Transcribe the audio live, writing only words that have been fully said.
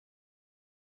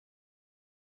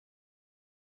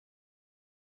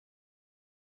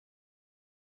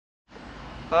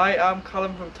Hi, I'm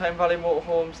Callum from Tyne Valley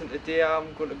Motorhomes, and today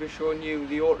I'm going to be showing you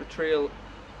the Auto Trail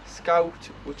Scout,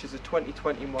 which is a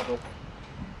 2020 model.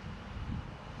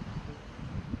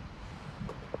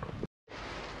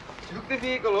 To hook the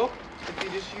vehicle up, if you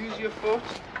just use your foot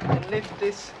and lift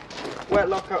this wet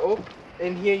locker up,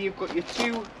 in here you've got your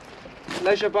two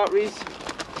leisure batteries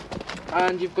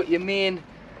and you've got your main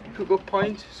hook-up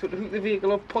point. So to hook the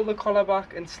vehicle up, pull the collar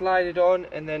back and slide it on,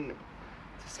 and then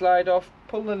to slide off,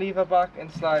 pull the lever back and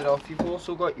slide off. You've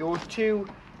also got your two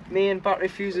main battery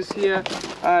fuses here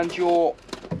and your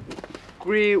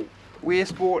grey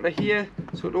wastewater here.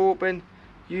 So to open,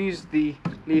 use the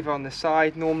lever on the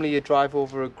side. Normally you drive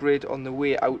over a grid on the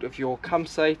way out of your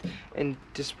campsite and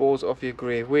dispose of your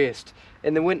grey waste.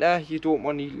 In the winter you don't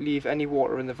want to leave any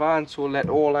water in the van, so let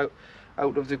all out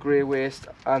of the grey waste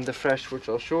and the fresh, which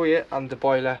I'll show you, and the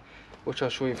boiler, which I'll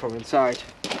show you from inside.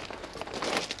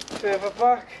 Further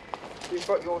back you've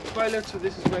got your toilet, so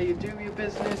this is where you do your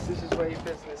business, this is where your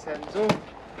business ends up.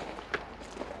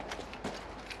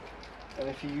 And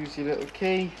if you use your little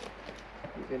key,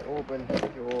 you can open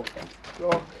your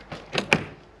lock,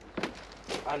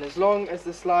 and as long as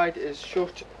the slide is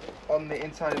shut on the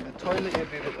inside of the toilet, you'll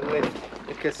be able to lift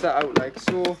the cassette out like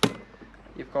so.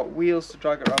 You've got wheels to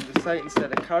drag it around the site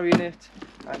instead of carrying it,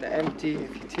 and they're empty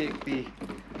if you take the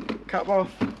cap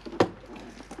off.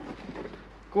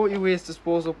 Go to your waste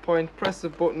disposal point, press the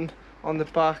button on the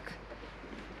back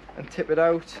and tip it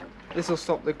out. This will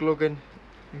stop the glugging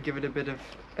and give it a bit of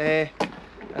air.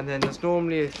 And then there's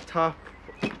normally a tap.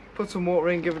 Put some water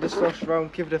in, give it a slosh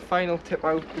around, give it a final tip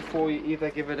out before you either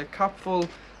give it a cap full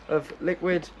of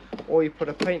liquid or you put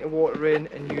a pint of water in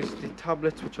and use the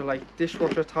tablets, which are like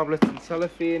dishwasher tablets in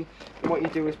cellophane. And what you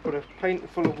do is put a pint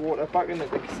full of water back in the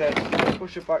cassette,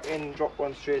 push it back in and drop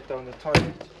one straight down the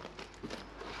toilet.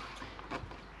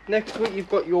 Next to it you've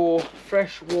got your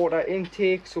fresh water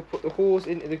intake, so put the hose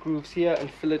into the grooves here and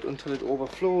fill it until it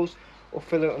overflows, or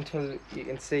fill it until you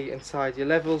can see inside your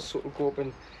levels. So it will go up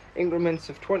in increments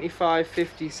of 25,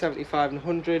 50, 75 and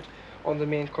 100 on the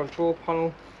main control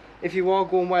panel. If you are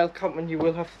going wild camping, you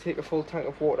will have to take a full tank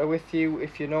of water with you.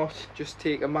 If you're not, just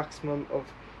take a maximum of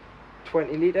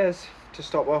 20 litres to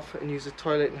stop off and use the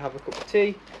toilet and have a cup of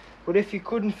tea. But if you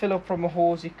couldn't fill up from a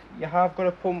hose, you have got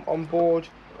a pump on board,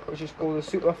 which is called a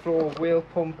Superflow whale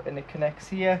pump, and it connects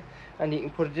here, and you can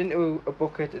put it into a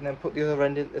bucket and then put the other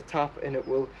end into the tap, and it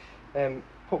will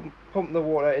pump the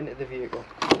water into the vehicle.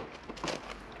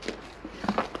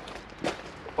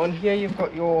 On here you've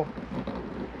got your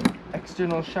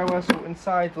external shower, so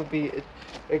inside there'll be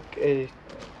a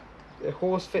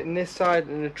hose fitting this side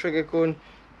and a trigger gun.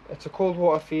 It's a cold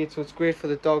water feed, so it's great for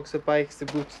the dogs, the bikes, the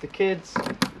boots, the kids.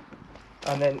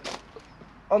 And then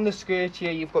on the skirt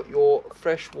here you've got your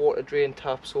fresh water drain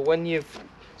tap. So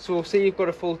say you've got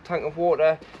a full tank of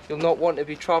water, you'll not want to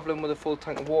be travelling with a full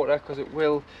tank of water because it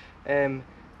will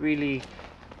really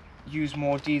use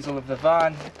more diesel of the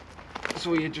van.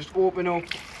 So you just open up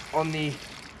on the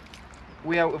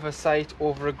way out of a site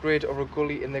over a grid or a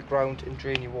gully in the ground and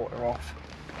drain your water off.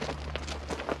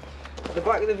 At the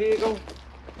back of the vehicle,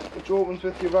 which opens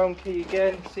with your round key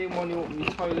again, same one you open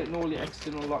your toilet and all your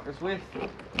external lockers with.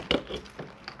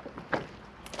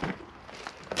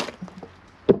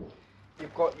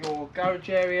 You've got your garage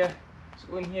area,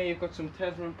 so in here you've got some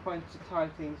tethering points to tie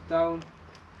things down,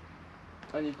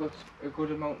 and you've got a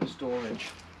good amount of storage.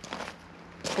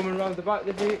 Coming around the back of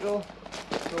the vehicle,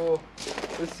 so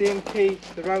the same key,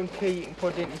 the round key, you can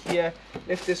put it into here,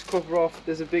 lift this cover off,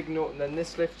 there's a big nut, and then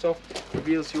this lifts off,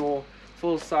 reveals your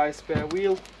full size spare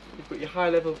wheel. You've got your high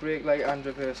level brake light and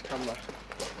reverse camera.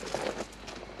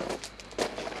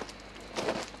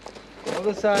 The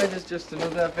other side is just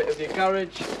another bit of your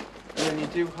garage, and then you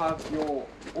do have your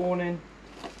awning,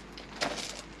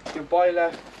 your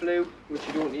boiler flue, which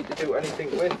you don't need to do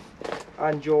anything with,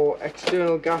 and your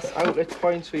external gas outlet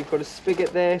point. So you've got a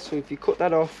spigot there, so if you cut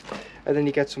that off, and then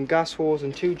you get some gas hose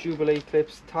and two Jubilee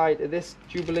clips tied to this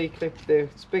Jubilee clip, the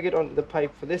spigot onto the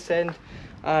pipe for this end,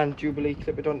 and Jubilee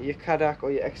clip it onto your Kadak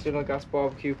or your external gas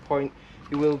barbecue point.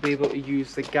 You will be able to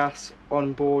use the gas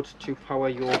on board to power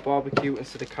your barbecue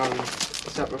instead of carrying a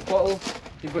separate bottle.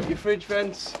 You've got your fridge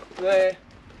vents there,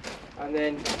 and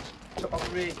then to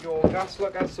operate your gas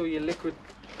locker, so your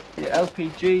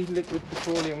LPG, liquid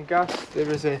petroleum gas, there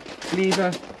is a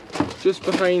lever just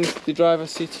behind the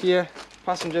driver's seat here,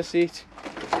 passenger seat,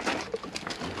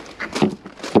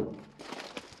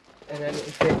 and then it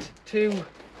will fit two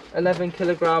 11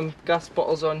 kilogram gas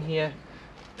bottles on here.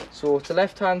 So it's a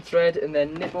left hand thread, and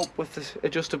then nip up with the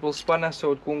adjustable spanner,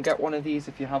 so go and get one of these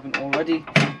if you haven't already.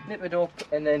 Nip it up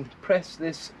and then press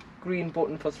this green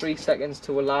button for 3 seconds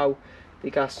to allow the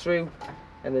gas through.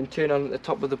 and then turn on at the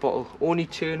top of the bottle. Only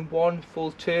turn one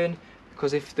full turn,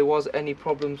 because if there was any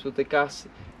problems with the gas,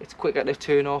 it's quicker to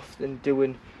turn off than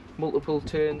doing multiple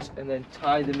turns, and then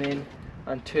tie them in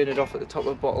and turn it off at the top of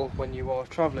the bottle when you are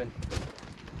travelling.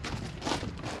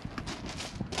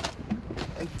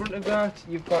 In front of that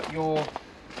you've got your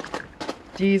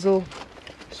diesel.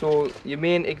 So your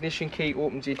main ignition key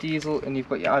opens your diesel, and you've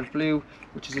got your AdBlue,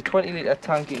 which is a 20 litre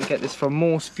tank. You can get this from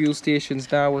most fuel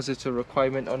stations now, as it's a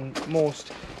requirement on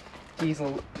most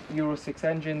diesel Euro 6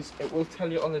 engines. It will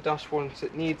tell you on the dashboard once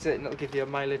it needs it, and it'll give you a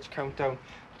mileage countdown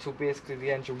until basically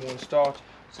the engine won't start,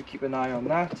 so keep an eye on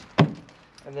that.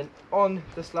 And then on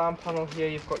the slam panel here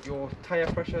you've got your tyre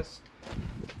pressures.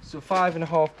 So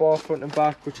 5.5 bar front and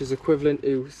back, which is equivalent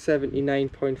to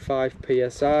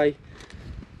 79.5 psi.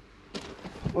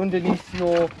 Underneath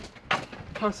your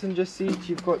passenger seat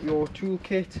you've got your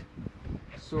toolkit.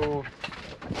 So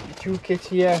your toolkit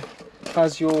here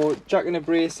has your jack and a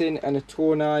bracing and a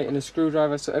tow eye and a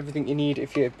screwdriver, so everything you need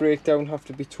if you break down, have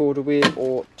to be towed away,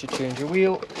 or to change your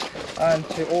wheel. And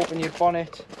to open your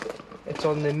bonnet, it's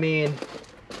on the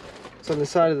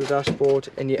side of the dashboard,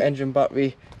 and your engine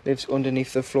battery lives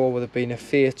underneath the floor with it being a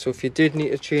Fiat, so if you did need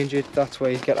to change it, that's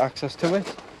where you get access to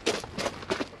it.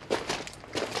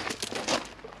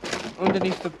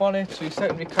 Underneath the bonnet, so your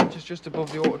secondary catch is just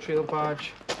above the Auto Trail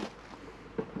badge.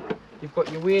 You've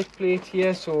got your weight plate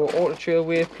here, so Auto Trail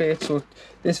weight plate. So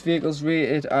this vehicle's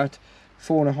rated at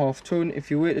 4.5 tonne.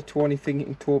 If you weight it to anything, you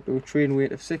can tow up to a train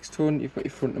weight of 6 tonne. You've got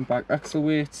your front and back axle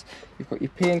weights. You've got your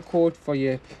paint code for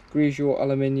your Grigio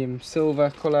aluminium silver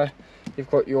colour.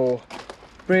 You've got your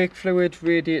brake fluid,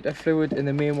 radiator fluid, and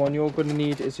the main one you're going to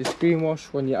need is your screen wash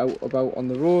when you're out about on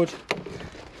the road.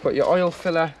 You've got your oil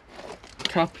filler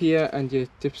cap here and your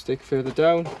dipstick further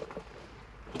down,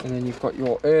 and then you've got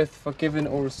your earth for giving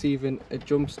or receiving a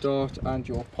jump start, and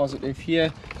your positive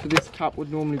here. So this cap would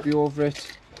normally be over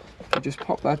it. You just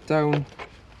pop that down,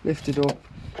 lift it up,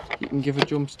 you can give a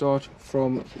jump start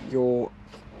from your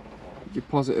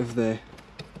positive there,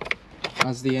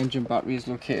 as the engine battery is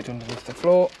located underneath the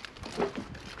floor.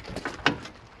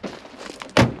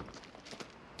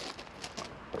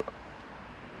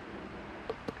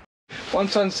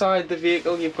 Once inside the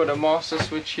vehicle, you've got a master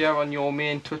switch here on your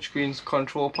main touchscreen's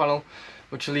control panel,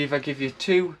 which will either give you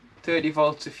two 30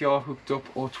 volts if you're hooked up,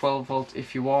 or 12 volts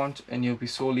if you aren't, and you'll be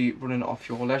solely running off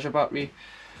your leisure battery.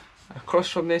 Across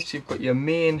from this you've got your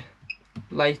main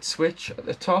light switch at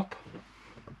the top,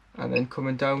 and then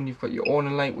coming down you've got your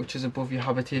awning light, which is above your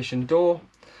habitation door.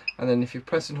 And then if you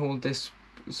press and hold this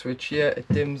switch here, it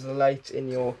dims the lights in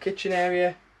your kitchen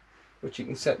area, which you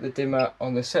can set the dimmer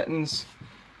on the settings.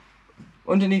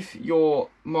 Underneath your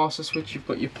master switch you've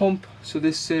got your pump, so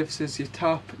this services your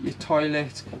tap, your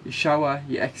toilet, your shower,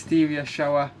 your exterior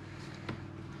shower.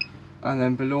 And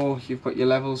then below you've got your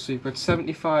levels, so you've got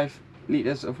 75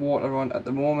 litres of water on at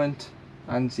the moment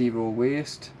and 0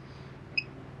 waste.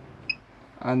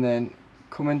 And then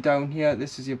coming down here,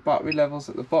 this is your battery levels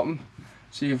at the bottom.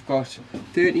 So you've got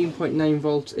 13.9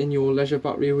 volts in your leisure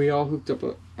battery. We are hooked up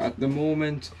at the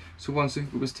moment, so once the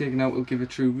hookup was taken out we'll give a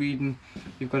true reading.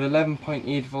 You've got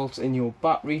 11.8 volts in your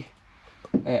battery,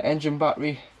 engine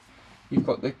battery. You've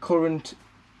got the current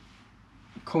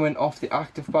coming off the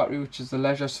active battery, which is the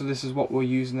leisure, so this is what we're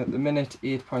using at the minute,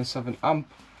 8.7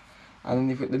 amp. And then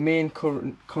you've got the main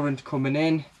current coming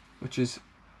in, which is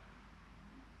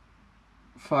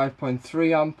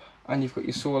 5.3 amp, and you've got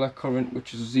your solar current,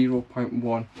 which is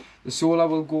 0.1. The solar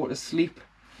will go to sleep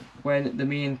when the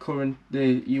main current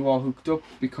you are hooked up,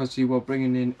 because you are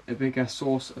bringing in a bigger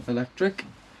source of electric.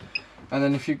 And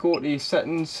then if you go to your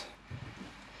settings,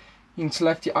 you can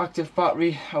select your active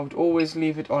battery. I would always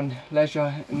leave it on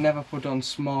leisure and never put on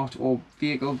smart or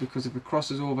vehicle, because if it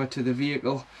crosses over to the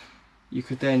vehicle you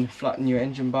could then flatten your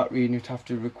engine battery and you'd have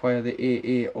to require the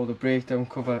AA or the breakdown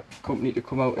cover company to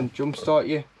come out and jump start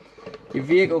you.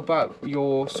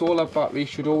 Your solar battery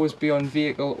should always be on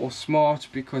vehicle or smart,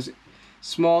 because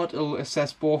smart will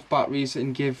assess both batteries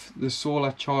and give the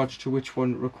solar charge to which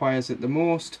one requires it the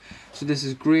most. So this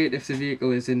is great if the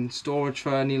vehicle is in storage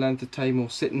for any length of time or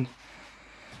sitting.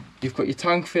 You've got your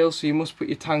tank fill, so you must put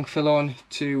your tank fill on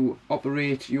to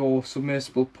operate your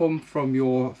submersible pump from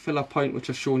your filler point, which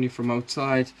I've shown you from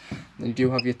outside. And you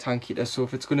do have your tank heater, so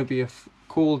if it's going to be a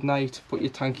cold night, put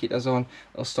your tank heaters on.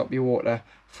 It'll stop your water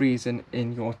freezing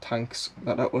in your tanks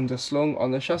that are underslung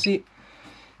on the chassis.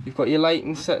 You've got your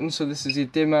lighting settings, so this is your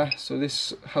dimmer, so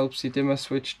this helps your dimmer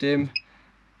switch dim.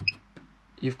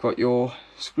 You've got your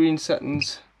screen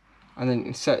settings, and then you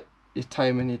can set your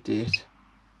time and your date.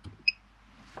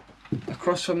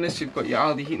 Across from this you've got your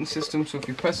Aldi heating system, so if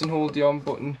you press and hold the on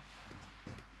button,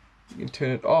 You can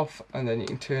turn it off and then you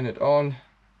can turn it on,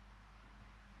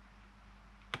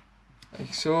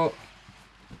 like so.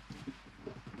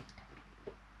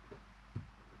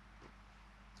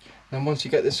 And once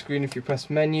you get the screen, if you press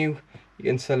menu, you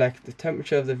can select the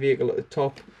temperature of the vehicle at the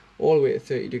top all the way to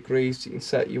 30 degrees. You can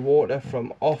set your water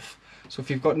from off. So if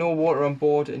you've got no water on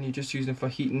board and you're just using it for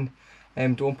heating,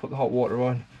 don't put the hot water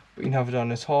on, but you can have it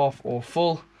on as half or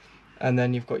full. And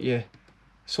then you've got your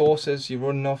sources you're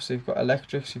running off. So you've got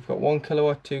electrics, you've got 1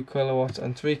 kilowatt, 2 kilowatts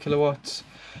and 3 kilowatts.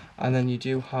 And then you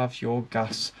do have your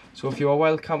gas. So if you are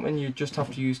well camping, you just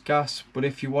have to use gas. But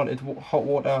if you wanted hot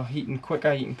water heating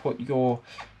quicker, you can put your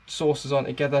sources on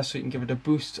together, so you can give it a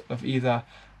boost of either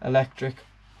electric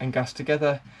and gas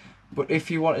together. But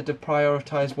if you wanted to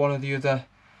prioritize one or the other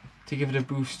to give it a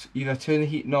boost, either turn the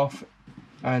heating off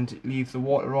and leave the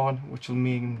water on, which will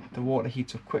mean the water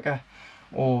heats up quicker,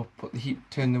 or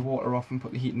turn the water off and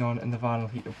put the heating on and the van will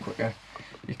heat up quicker.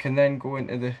 You can then go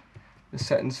into the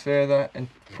settings further and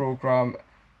program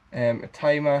a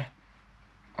timer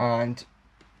and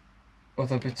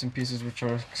other bits and pieces which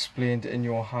are explained in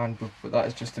your handbook, but that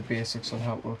is just the basics on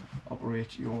how to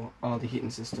operate your Aldi heating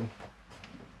system.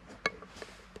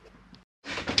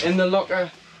 In the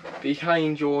locker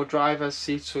behind your driver's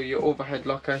seat, so your overhead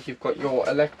locker, you've got your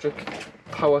electric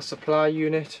power supply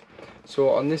unit. So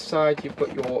on this side you've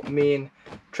got your main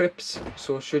trips,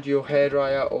 so should your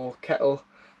hairdryer or kettle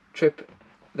trip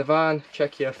the van,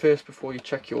 check here first before you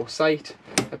check your site.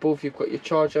 Above you've got your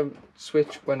charger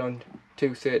switch when on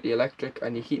 230 electric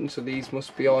and your heating, so these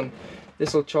must be on.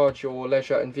 This will charge your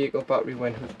leisure and vehicle battery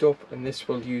when hooked up, and this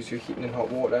will use your heating and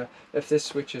hot water. If this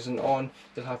switch isn't on,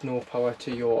 you'll have no power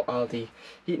to your Aldi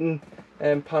heating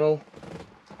panel.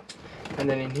 And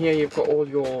then in here you've got all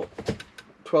your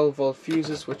 12 volt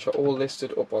fuses, which are all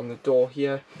listed up on the door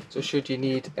here. So should you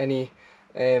need any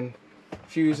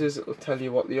fuses, it will tell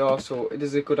you what they are. So it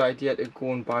is a good idea to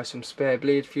go and buy some spare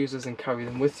blade fuses and carry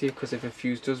them with you, because if a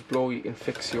fuse does blow, you can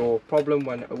fix your problem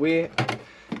when away.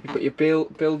 You've got your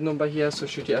build number here, so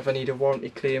should you ever need a warranty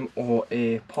claim or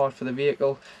a part for the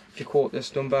vehicle, if you quote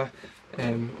this number,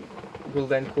 we'll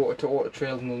then quote it to Auto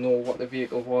Trail and we'll know what the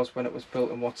vehicle was when it was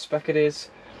built and what spec it is.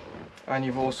 And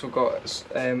you've also got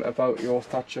about your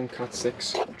Thatcher Cat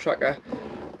 6 tracker,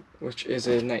 which is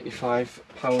a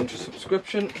 £95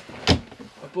 subscription.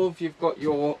 Above you've got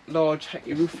your large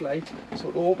Hecky roof light,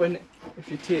 so to open, if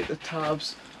you take the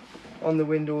tabs on the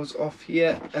windows off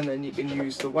here, and then you can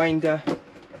use the winder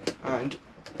and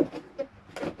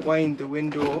wind the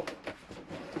window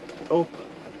up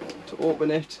to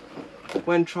open it.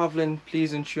 When travelling,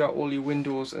 please ensure all your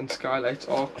windows and skylights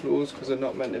are closed, because they're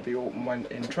not meant to be open when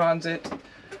in transit.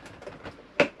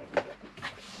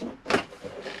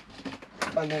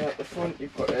 And then at the front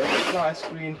you've got a fly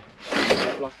screen and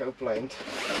a blackout blind.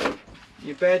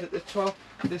 Your bed at the top,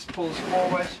 this pulls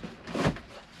forward,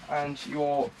 and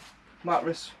your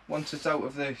mattress, once it's out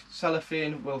of the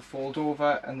cellophane, will fold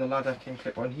over and the ladder can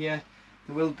clip on here.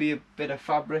 There will be a bit of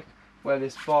fabric where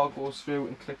this bar goes through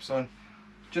and clips on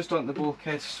just on the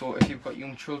bulkhead, so if you've got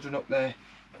young children up there,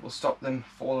 it will stop them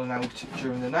falling out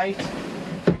during the night.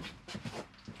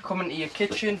 Coming to your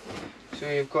kitchen, so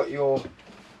you've got your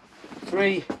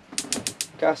 3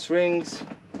 gas rings,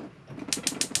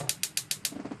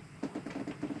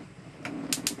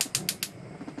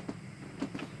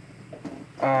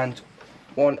 and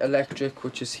 1 electric,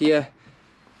 which is here.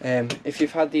 If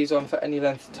you've had these on for any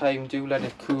length of time, do let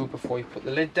it cool before you put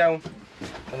the lid down.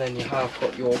 And then you have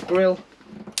got your grill.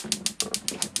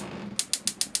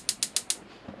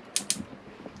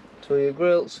 So your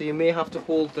grill, so you may have to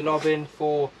hold the knob in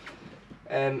for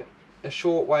a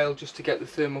short while just to get the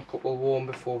thermocouple warm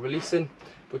before releasing.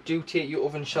 But do take your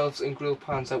oven shelves and grill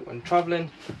pans out when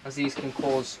travelling, as these can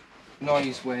cause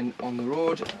noise when on the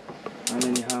road. And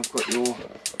then you have got your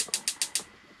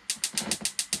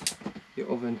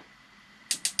oven,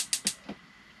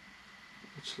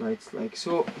 which lights like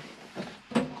so.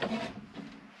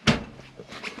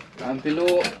 And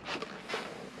below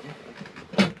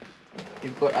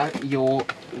you've got your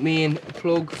main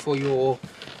plug for your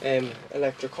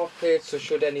electric hot plate, so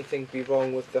should anything be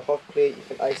wrong with the hot plate, you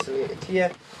can isolate it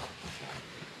here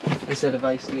instead of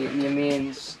isolating your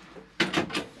mains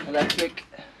electric.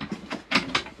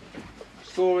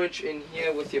 Storage in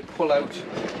here with your pull out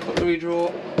cutlery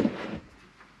drawer,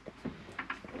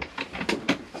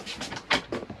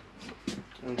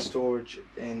 and storage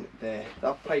in there.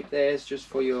 That pipe there is just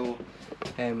for your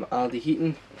Aldi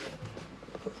heating.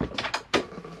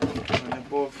 And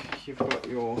above you've got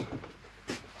your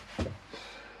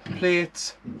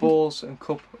plates, bowls and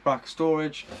cup rack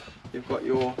storage. You've got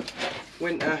your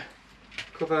winter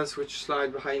covers which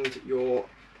slide behind your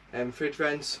fridge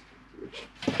vents.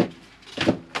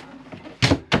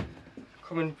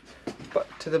 Coming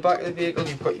back to the back of the vehicle,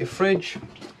 you've got your fridge.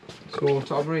 So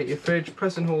to operate your fridge,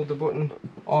 press and hold the button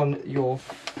on your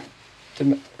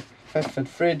Bedford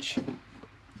fridge.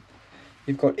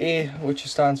 You've got A, which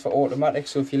stands for automatic,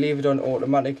 so if you leave it on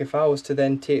automatic, if I was to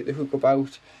then take the hook up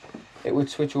out, it would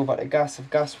switch over to gas if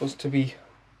gas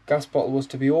bottle was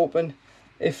to be open.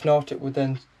 If not, it would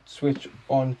then switch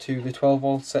on to the 12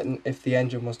 volt setting if the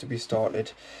engine was to be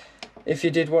started. If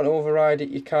you did want to override it,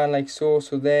 you can, like so.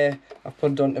 So there, I've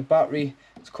put it onto battery.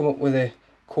 It's come up with a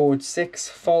code 6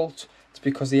 fault. It's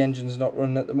because the engine's not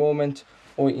running at the moment,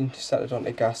 or you can set it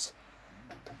onto gas.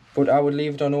 But I would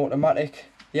leave it on automatic.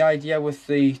 The idea with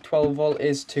the 12 volt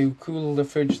is to cool the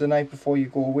fridge the night before you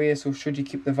go away. So should you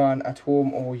keep the van at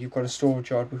home or you've got a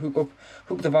storage yard, hook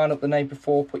the van up the night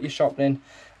before, put your shopping in,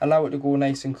 allow it to go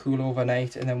nice and cool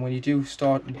overnight, and then when you do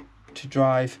start to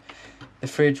drive, the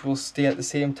fridge will stay at the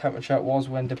same temperature it was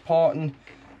when departing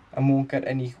and won't get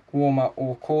any warmer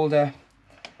or colder.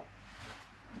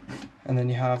 And then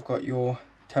you have got your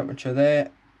temperature there,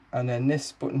 and then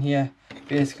this button here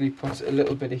basically puts a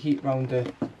little bit of heat round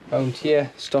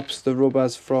here, stops the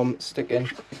rubbers from sticking,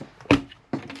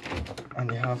 and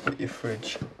you have got your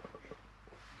fridge.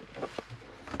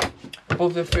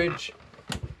 Above the fridge,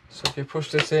 so if you push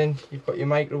this in, you've got your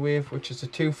microwave, which is a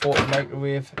 240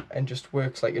 microwave and just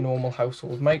works like a normal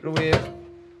household microwave.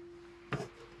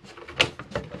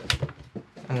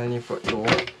 And then you've got your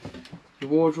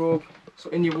wardrobe. So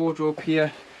in your wardrobe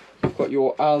here, you've got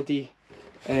your Aldi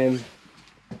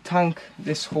tank.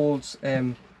 This holds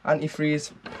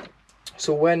antifreeze.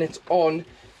 So when it's on,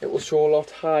 it will show a lot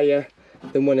higher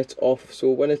than when it's off. So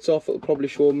when it's off, it'll probably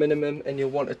show minimum, and you'll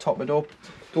want to top it up.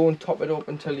 Don't top it up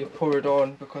until you pour it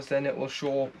on, because then it will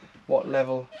show what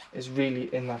level is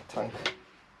really in that tank.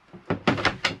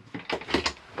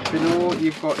 Below,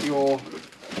 you've got your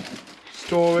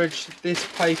storage. This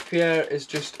pipe here is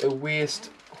just a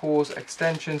waste hose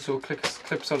extension, so it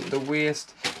clips onto the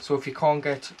waste. So if you can't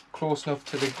get close enough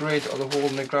to the grid or the hole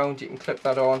in the ground, you can clip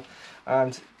that on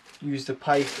and use the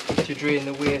pipe to drain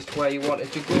the waste where you want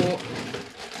it to go.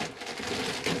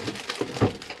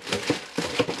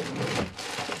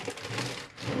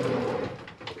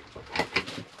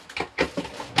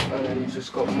 And then you've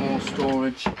just got more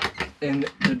storage in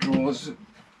the drawers,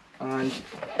 and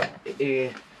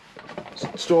a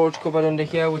storage cupboard under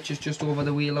here, which is just over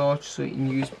the wheel arch, so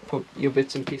you can put your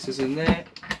bits and pieces in there.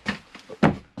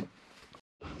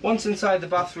 Once inside the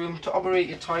bathroom, to operate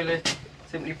your toilet,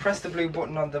 simply press the blue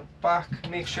button on the back,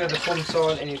 make sure the pump's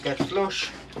on, and you get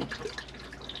flush.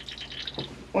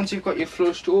 Once you've got your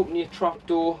flush, to open your trap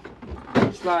door,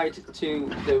 slide to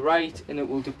the right and it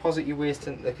will deposit your waste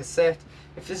into the cassette.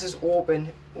 If this is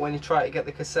open, when you try to get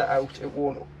the cassette out,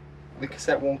 the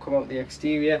cassette won't come out the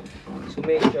exterior, so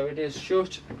make sure it is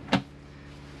shut.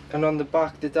 And on the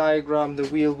back, the diagram, the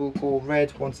wheel will go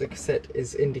red once the cassette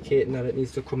is indicating that it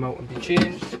needs to come out and be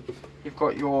changed. You've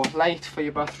got your light for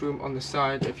your bathroom on the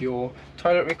side of your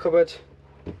toiletry cupboard,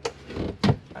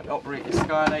 and operate your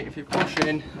skylight. If you push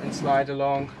in and slide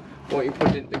along, or you put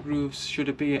it into the grooves, should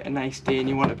it be a nice day and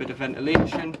you want a bit of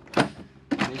ventilation.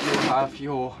 And you do have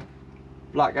your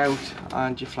blackout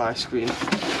and your fly screen.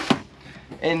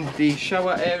 In the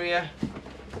shower area,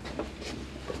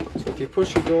 so if you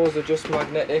push your doors, they're just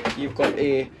magnetic. You've got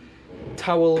a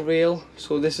towel rail,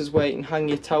 so this is where you can hang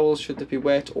your towels should they be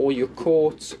wet, or your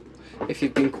coats if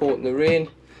you've been caught in the rain,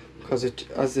 because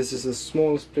as this is the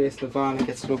smallest place in the van, it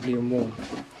gets lovely and warm.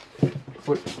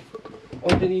 But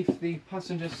underneath the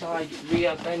passenger side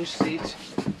rear bench seat,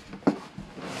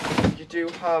 you do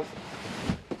have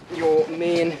your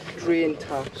main drain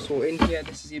tap. So in here,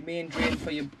 this is your main drain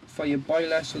for your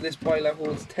boiler. So this boiler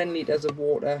holds 10 litres of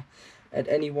water at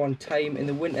any one time. In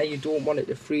the winter, you don't want it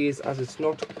to freeze, as it's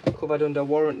not covered under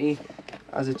warranty,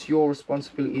 as it's your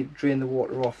responsibility to drain the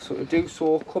water off. So to do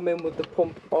so, come in with the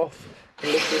pump off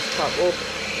and lift this tap up,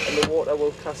 and the water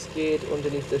will cascade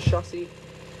underneath the chassis.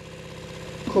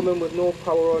 Come in with no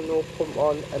power on, no pump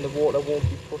on, and the water won't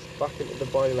be pushed back into the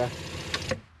boiler.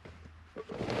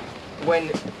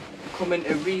 When coming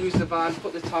to reuse the van,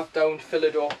 put the tap down, fill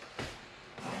it up,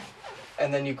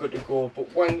 and then you're good to go.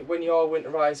 But when you are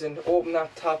winterising, open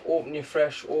that tap, open your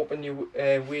fresh, open your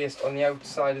waste on the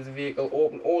outside of the vehicle,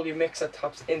 open all your mixer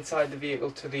taps inside the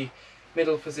vehicle to the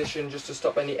middle position just to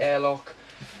stop any airlock.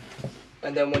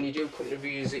 And then when you do come to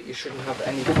reuse it, you shouldn't have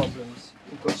any problems.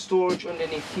 You've got storage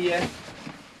underneath here,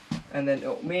 and then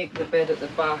it'll make the bed at the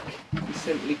back. You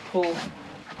simply pull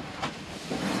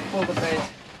the bed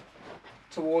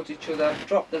towards each other,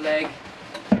 drop the leg,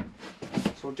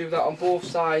 So do that on both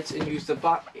sides and use the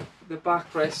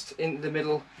backrest into the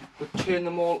middle, but turn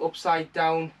them all upside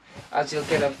down, as you'll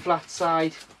get a flat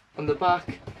side on the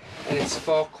back, and it's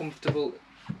far comfortable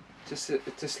to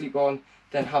sleep on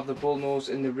than have the bullnose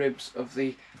in the ribs of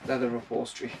the leather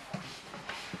upholstery.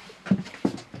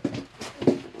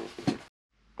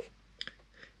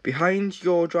 Behind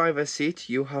your driver's seat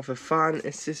you have a fan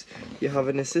you have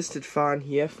an assisted fan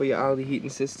here for your Aldi heating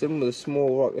system with a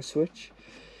small rocker switch,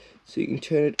 so you can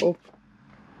turn it up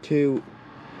to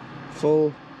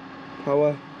full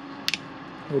power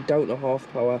or down to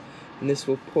half power, and this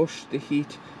will push the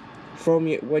heat from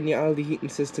when your Aldi heating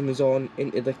system is on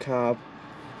into the cab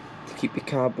to keep your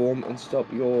cab warm and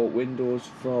stop your windows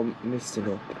from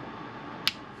misting up.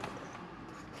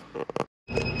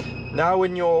 Now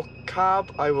in your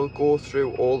cab I will go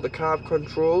through all the cab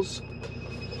controls.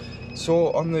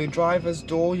 So on the driver's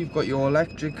door you've got your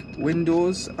electric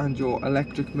windows and your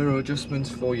electric mirror adjustments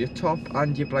for your top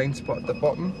and your blind spot at the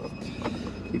bottom.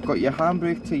 You've got your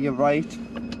handbrake to your right.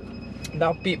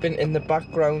 That beeping in the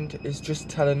background is just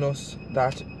telling us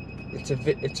that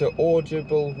it's an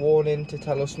audible warning to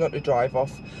tell us not to drive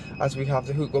off, as we have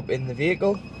the hookup in the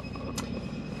vehicle.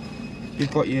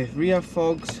 You've got your rear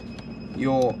fogs,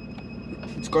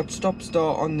 it's got stop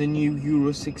start on the new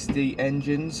Euro 60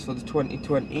 engines for the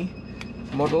 2020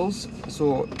 models.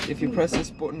 So if you press this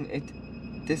button it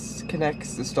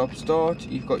disconnects the stop start.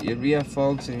 You've got your rear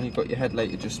fogs and you've got your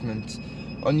headlight adjustments.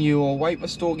 On your wiper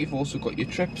stalk you've also got your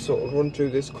trip, so it'll run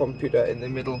through this computer in the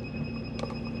middle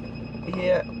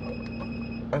here,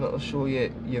 and it'll show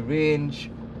you your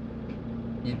range,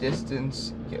 your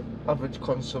distance, your average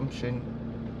consumption,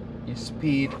 your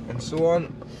speed and so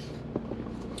on.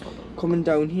 Coming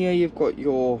down here you've got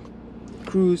your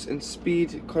cruise and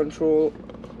speed control,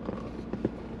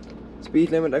 speed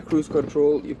limiter, cruise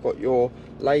control. You've got your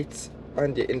lights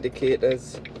and your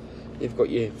indicators. You've got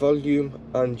your volume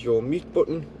and your mute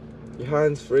button, your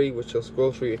hands free, which will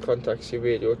scroll through your contacts, your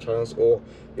radio channels or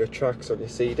your tracks on your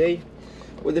CD.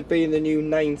 With it being the new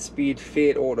 9-speed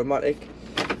Fate automatic,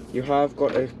 you have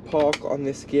got a park on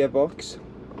this gearbox.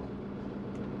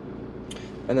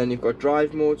 And then you've got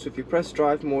drive mode, so if you press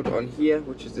drive mode on here,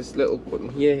 which is this little button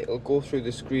here, it'll go through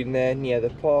the screen there near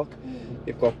the park.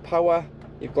 You've got power,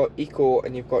 you've got eco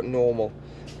and you've got normal.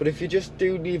 But if you just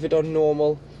do leave it on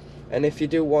normal, and if you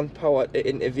do want power to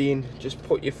intervene, just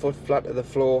put your foot flat to the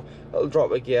floor, it'll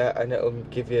drop a gear and it'll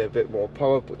give you a bit more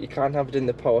power. But you can have it in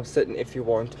the power setting if you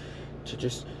want to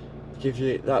just give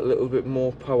you that little bit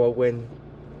more power when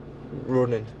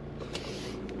running.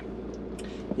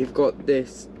 You've got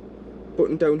this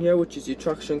button down here which is your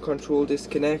traction control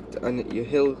disconnect, and your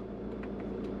hill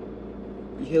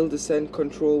descent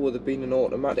control with it being an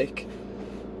automatic.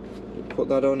 You put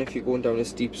that on if you're going down a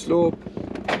steep slope.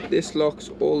 This locks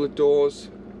all the doors,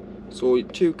 so your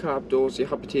 2 cab doors, your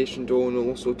habitation door, and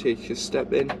also takes your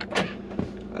step in.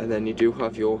 And then you do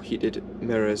have your heated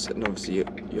mirrors and obviously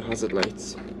your hazard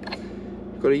lights.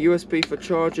 You've got a USB for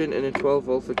charging and a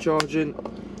 12V for charging.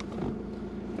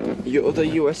 Your other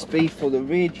USB for the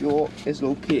radio is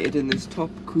located in this top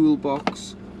cool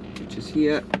box, which is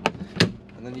here.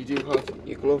 And then you do have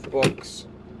your glove box,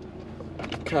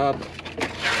 cab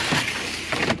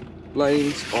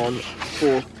blinds on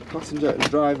both passenger and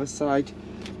driver side,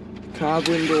 car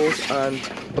windows, and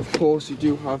of course you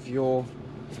do have your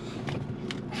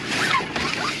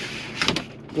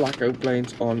blackout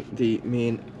blinds on the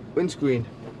main windscreen.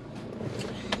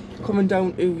 Coming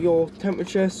down to your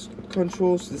temperature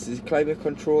controls, this is climate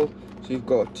control. So you've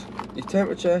got your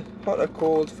temperature, hot or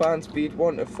cold, fan speed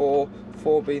 1 to 4,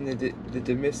 4 being the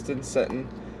demisting setting,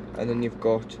 and then you've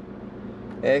got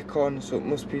aircon, so it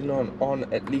must be on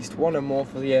at least 1 or more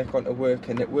for the aircon to work,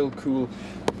 and it will cool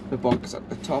the box at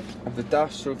the top of the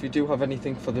dash. So if you do have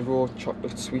anything for the raw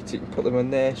chocolate sweets, you can put them in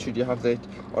there should you have that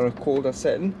on a colder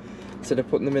setting instead of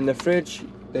putting them in the fridge.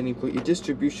 Then you've got your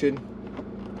distribution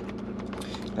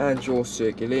and your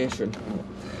circulation.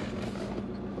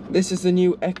 This is the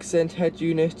new Accent head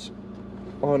unit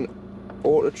on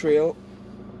Auto Trail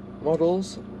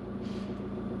models,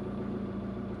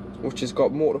 which has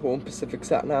got motorhome Pacific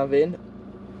sat nav in.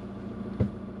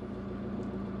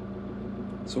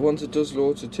 So once it does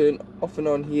load, to turn off and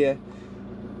on here,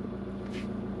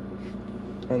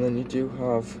 and then you do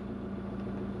have,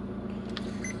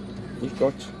 you've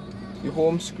got your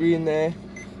home screen there,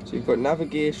 so you've got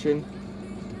navigation,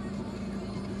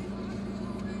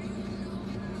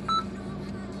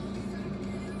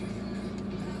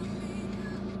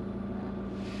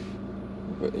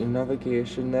 you've got your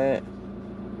navigation there,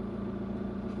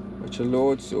 which will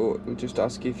load, so it'll just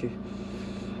ask you if you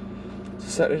to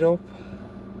set it up.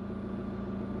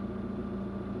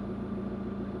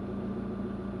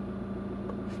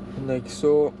 like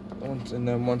so. And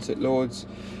then once it loads,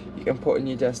 you can put in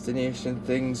your destination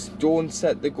things. Don't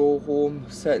set the go home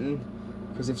setting,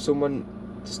 because if someone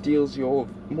steals your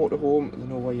motorhome, they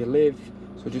know where you live.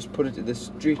 So just put it to the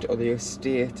street or the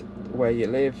estate where you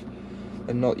live,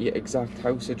 and not your exact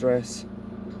house address.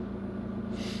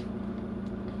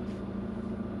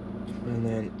 And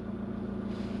then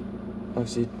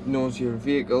obviously it knows you're a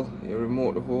vehicle, you're a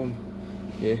motorhome.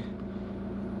 Yeah.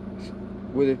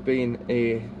 With it being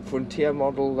a Frontier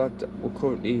model that we're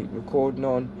currently recording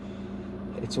on,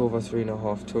 it's over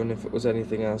 3.5 ton. If it was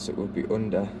anything else, it would be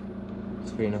under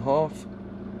 3.5.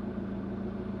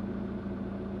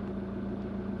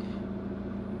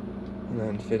 And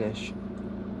then finish.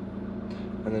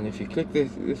 And then if you click the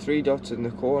 3 dots in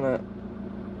the corner,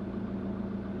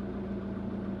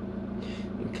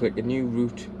 you can click a new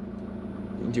route.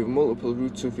 You can do multiple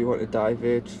routes, so if you want to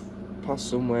divert past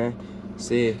somewhere,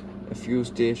 say a fuel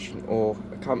station or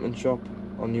a camping shop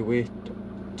on your way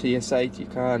to your site, you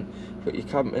can. You've got your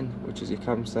camping, which is your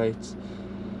campsite,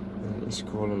 and then you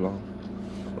scroll along.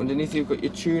 Underneath you've got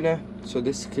your tuner, so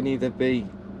this can either be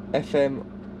FM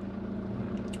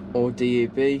or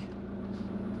DAB,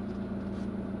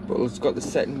 but it's got the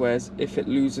setting where if it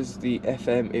loses the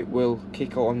FM, it will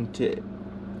kick on to,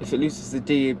 if it loses the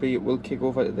DAB, it will kick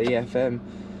over to the FM.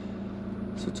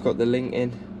 So it's got the link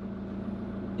in.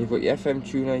 You've got your FM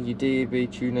tuner, your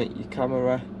DAB tuner, your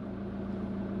camera,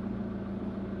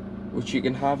 which you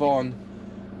can have on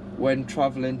when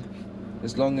travelling,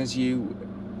 as long as you,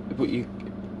 but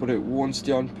it won't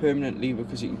stay on permanently,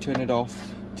 because you can turn it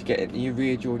off to get into your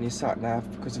radio and your sat nav,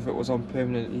 because if it was on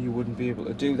permanently you wouldn't be able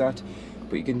to do that.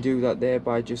 But you can do that there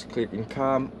by just clicking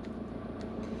calm.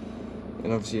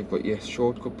 And obviously you've got your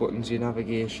shortcut buttons, your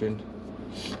navigation,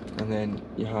 and then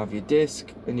you have your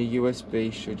disc and your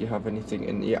USB should you have anything,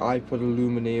 and your iPod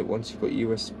illuminate once you've got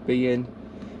USB in,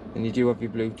 and you do have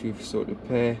your Bluetooth. So to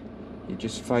pair, you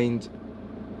just find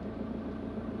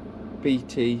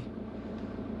BT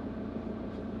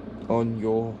on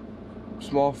your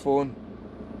smartphone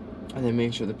and then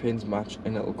make sure the pins match,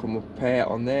 and it'll come up pair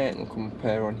on there, and it'll come up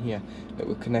pair on here. It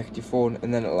will connect your phone,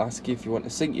 and then it'll ask you if you want to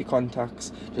sync your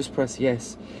contacts. Just press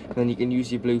yes, and then you can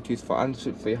use your Bluetooth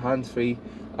for your hands-free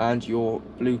and your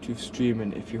Bluetooth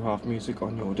streaming if you have music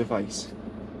on your device.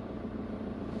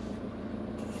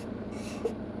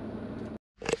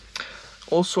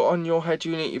 Also on your head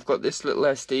unit, you've got this little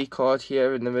SD card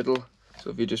here in the middle. So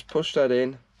if you just push that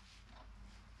in,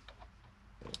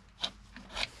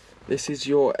 this is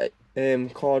your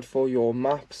card for your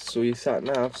maps, so your sat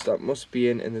navs, that must be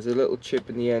in, and there's a little chip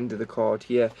in the end of the card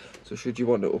here, so should you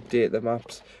want to update the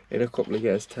maps in a couple of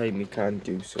years time, you can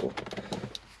do so.